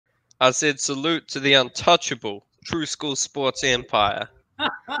I said salute to the untouchable True School Sports Empire.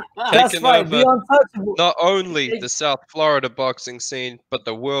 That's Taking right, over the untouchable. not only the South Florida boxing scene, but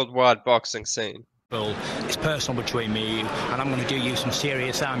the worldwide boxing scene. Well, it's personal between me and you, and I'm going to do you some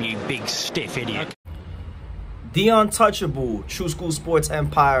serious harm, you big stiff idiot. The untouchable True School Sports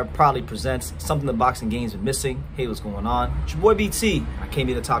Empire proudly presents something the boxing game's been missing. Hey, what's going on? It's your boy BT. I came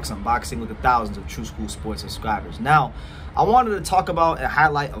here to talk some boxing with the thousands of True School Sports subscribers. Now, I wanted to talk about and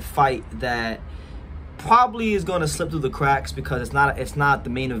highlight a fight that probably is going to slip through the cracks because it's not the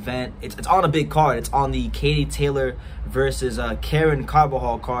main event. It's on a big card. It's on the Katie Taylor versus Karen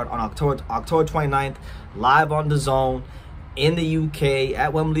Carbajal card on October 29th, live on DAZN in the UK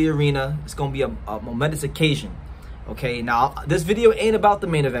at Wembley Arena. It's going to be a momentous occasion. Okay, now this video ain't about the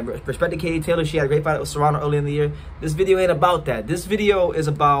main event. Respect to Katie Taylor, she had a great fight with Serrano early in the year. This video ain't about that. This video is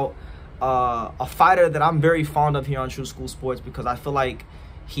about a fighter that I'm very fond of here on True School Sports because I feel like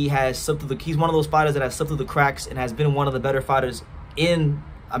he has slipped through he's one of those fighters that has slipped through the cracks and has been one of the better fighters in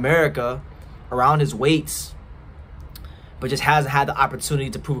America around his weights, but just hasn't had the opportunity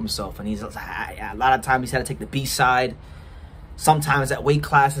to prove himself. And he's a lot of times he's had to take the B side, sometimes at weight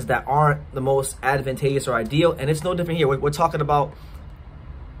classes that aren't the most advantageous or ideal. And it's no different here. We're talking about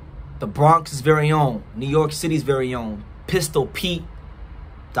the Bronx's very own, New York City's very own, Pistol Pete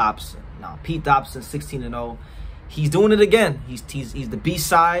Dobson. Now, Pete Dobson, 16-0. He's doing it again. He's the B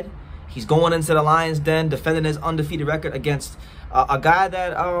side. He's going into the Lion's Den, defending his undefeated record against a guy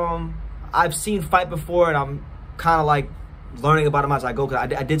that I've seen fight before, and I'm kind of like learning about him as I go.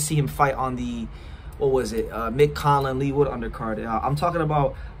 Cause I did see him fight on the, what was it, Mick Conlon, Lee Wood undercard. I'm talking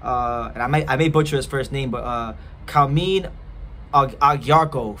about, and I may butcher his first name, but Caoimhin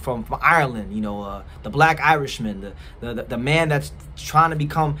Agyarko from Ireland, you know, the black Irishman, the man that's trying to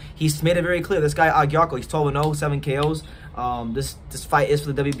become, he's made it very clear, this guy Agyarko, he's 12-0, 7 KOs. This fight is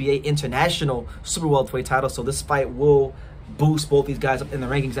for the WBA International Super Welterweight title, so this fight will boost both these guys up in the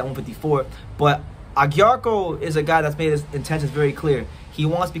rankings at 154. But Agyarko is a guy that's made his intentions very clear. He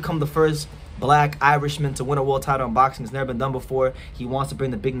wants to become the first black Irishman to win a world title in boxing. It's never been done before. He wants to bring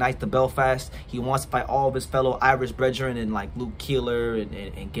the big night to Belfast. He wants to fight all of his fellow Irish brethren and like Luke Keeler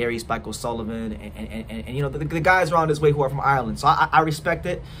and Gary Spike O'Sullivan and you know, the guys around his way who are from Ireland. So I respect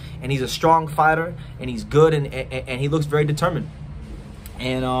it, and he's a strong fighter, and he's good, and he looks very determined.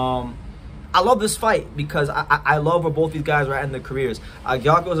 And I love this fight because I love where both these guys are at in their careers.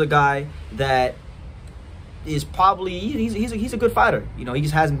 Agyarko is a guy that is probably, he's a good fighter. You know, he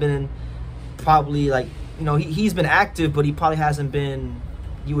just hasn't been in, probably, like, you know, he's been active, but he probably hasn't been,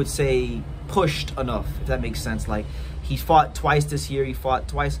 you would say, pushed enough, if that makes sense. Like, he fought twice this year, he fought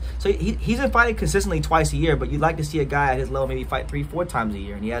twice, so he's been fighting consistently twice a year, but you'd like to see a guy at his level maybe fight 3-4 times a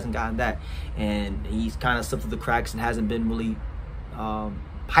year, and he hasn't gotten that, and he's kind of slipped through the cracks and hasn't been really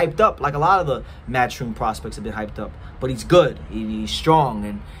hyped up like a lot of the Matchroom prospects have been hyped up. But he's good, he's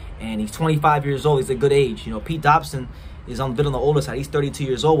strong, and he's 25 years old. He's a good age. You know, Pete Dobson is a bit on the older side. He's 32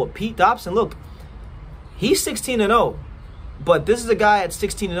 years old. But Pete Dobson, look, he's 16-0. But this is a guy at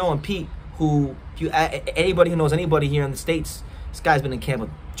 16-0, and Pete, who, if you, anybody who knows anybody here in the States, this guy's been in camp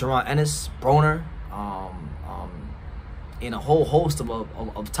with Jerron Ennis, Broner, in a whole host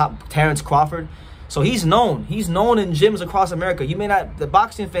of top, Terrence Crawford. So he's known. He's known in gyms across America. You may not, the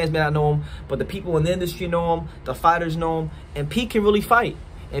boxing fans may not know him, but the people in the industry know him, the fighters know him, and Pete can really fight.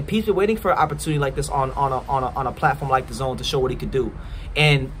 And Pete's been waiting for an opportunity like this on a platform like DAZN to show what he could do.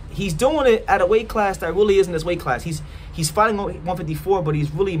 And he's doing it at a weight class that really isn't his weight class. He's fighting 154, but he's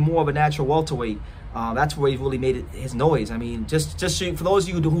really more of a natural welterweight. That's where he's really made his noise. I mean, just so, for those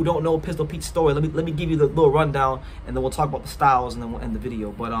of you who don't know Pistol Pete's story, let me give you the little rundown, and then we'll talk about the styles, and then we'll end the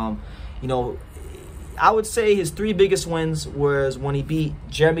video. But you know, I would say his 3 biggest wins was when he beat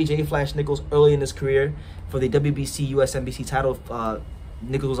Jeremy J. Flash Nichols early in his career for the WBC USMBC title.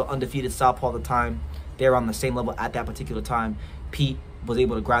 Nichols was an undefeated southpaw at the time. They were on the same level at that particular time. Pete was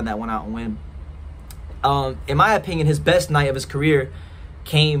able to grind that one out and win. In my opinion, his best night of his career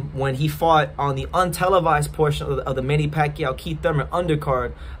came when he fought on the untelevised portion of the Manny Pacquiao-Keith Thurman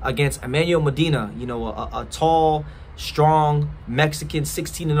undercard against Emmanuel Medina, you know, a tall, strong Mexican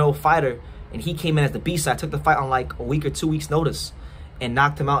 16-0 fighter. And he came in as the B-side, took the fight on like a week or 2 weeks notice, and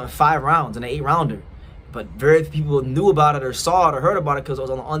knocked him out in 5 rounds in an 8-rounder. But very few people knew about it or saw it or heard about it because it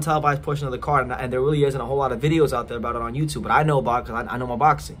was on the untelevised portion of the card, and there really isn't a whole lot of videos out there about it on YouTube. But I know about it because I know my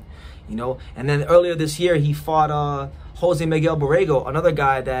boxing, you know. And then earlier this year, he fought Jose Miguel Borrego, another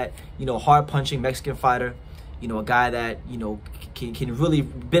guy that, you know, hard-punching Mexican fighter, you know, a guy that, you know, can really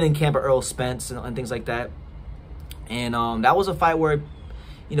been in camp with Earl Spence and things like that. And that was a fight where,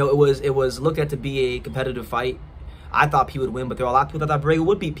 you know, it was looked at to be a competitive fight. I thought Pete would win, but there were a lot of people that thought Borrego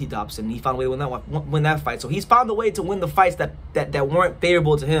would beat Pete Dobson. He found a way to win that fight. So he's found a way to win the fights that weren't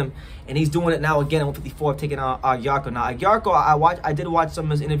favorable to him, and he's doing it now again at 154, taking on Agyarko. Now Agyarko, I did watch some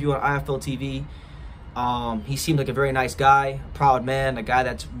of his interview on IFL TV. He seemed like a very nice guy, a proud man, a guy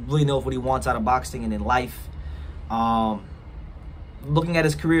that really knows what he wants out of boxing and in life. Looking at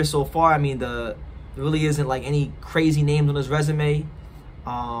his career so far, I mean, there really isn't like any crazy names on his resume.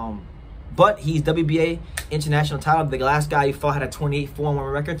 But he's WBA international title. The last guy he fought had a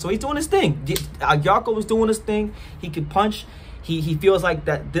 28-4-1 record, so he's doing his thing. Agyarko was doing his thing. He could punch. He feels like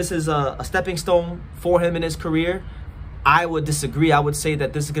that this is a stepping stone for him in his career. I would disagree. I would say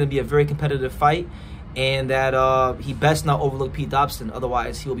that this is going to be a very competitive fight, and that he best not overlook Pete Dobson.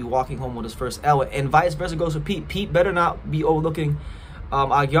 Otherwise, he'll be walking home with his first L. And vice versa goes for Pete. Pete better not be overlooking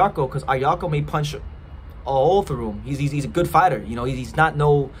Agyarko, because Agyarko may punch all through him. He's a good fighter. You know, he's not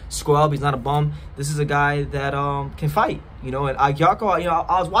no scrub. He's not a bum. This is a guy that can fight. You know, and Agyarko, you know,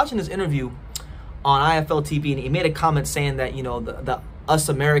 I was watching this interview on IFL TV, and he made a comment saying that, you know, the us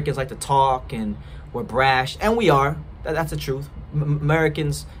Americans like to talk and we're brash, and we are. That's the truth.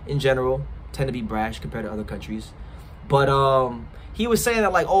 Americans in general tend to be brash compared to other countries. But he was saying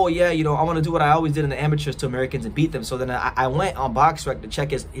that, like, oh yeah, you know, I want to do what I always did in the amateurs to Americans and beat them. So then I went on BoxRec to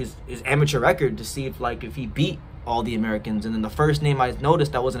check his amateur record to see if he beat all the Americans. And then the first name I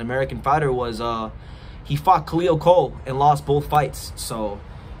noticed that was an American fighter was he fought Khalil Cole and lost both fights. So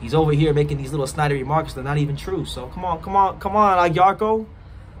he's over here making these little snidey remarks that are not even true. So come on, Agyarko.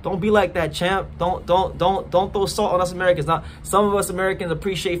 Don't be like that, champ. Don't throw salt on us Americans. Not some of us Americans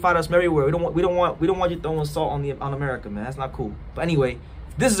appreciate fighters from everywhere. We don't want you throwing salt on America, man. That's not cool. But anyway,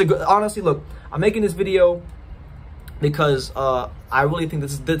 this is a good. Honestly, look, I'm making this video because I really think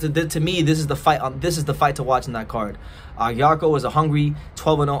to me this is the fight. This is the fight to watch in that card. Agyarko is a hungry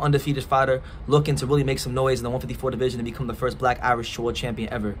 12-0 undefeated fighter looking to really make some noise in the 154 division and become the first Black Irish world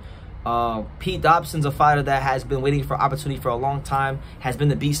champion ever. Pete Dobson's a fighter that has been waiting for opportunity for a long time, has been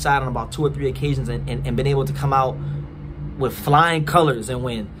the B-side on about 2 or 3 occasions, and been able to come out with flying colors and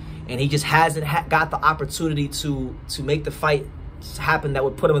win. And he just hasn't got the opportunity to make the fight happen that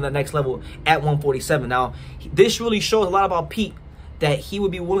would put him in the next level at 147. Now, this really shows a lot about Pete, that he would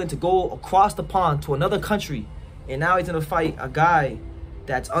be willing to go across the pond to another country, and now he's going to fight a guy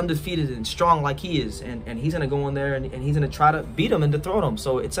that's undefeated and strong like he is, and he's going to go in there and he's going to try to beat him and dethrone him.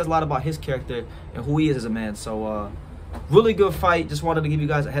 So it says a lot about his character and who he is as a man. So really good fight. Just wanted to give you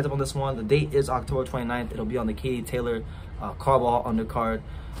guys a heads up on this one. The date is October 29th. It'll be on the Katie Taylor Carbajal undercard.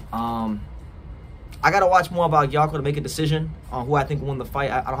 I got to watch more about Agyarko to make a decision on who I think will win the fight.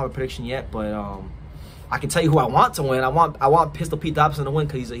 I don't have a prediction yet, but I can tell you who I want to win. I want Pistol Pete Dobson to win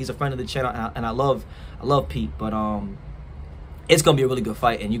because he's a friend of the channel, and I love Pete. But it's going to be a really good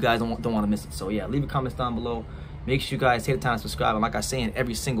fight, and you guys don't want to miss it. So, yeah, leave your comments down below. Make sure you guys take the time to subscribe. And like I say in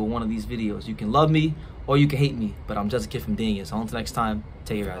every single one of these videos, you can love me or you can hate me, but I'm just a kid from Dania. So until next time,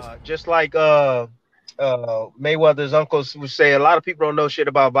 take care, guys. Just like Mayweather's uncles would say, a lot of people don't know shit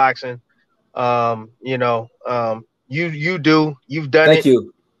about boxing. You know, you do. You've done it. Thank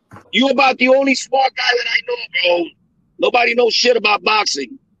you. You about the only smart guy that I know, bro. Nobody knows shit about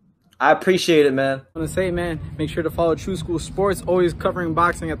boxing. I appreciate it, man. I want to say, man, make sure to follow True School Sports, always covering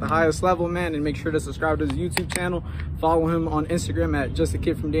boxing at the highest level, man, and make sure to subscribe to his YouTube channel. Follow him on Instagram at Just a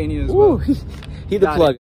Kid from Dania as well. He the plug.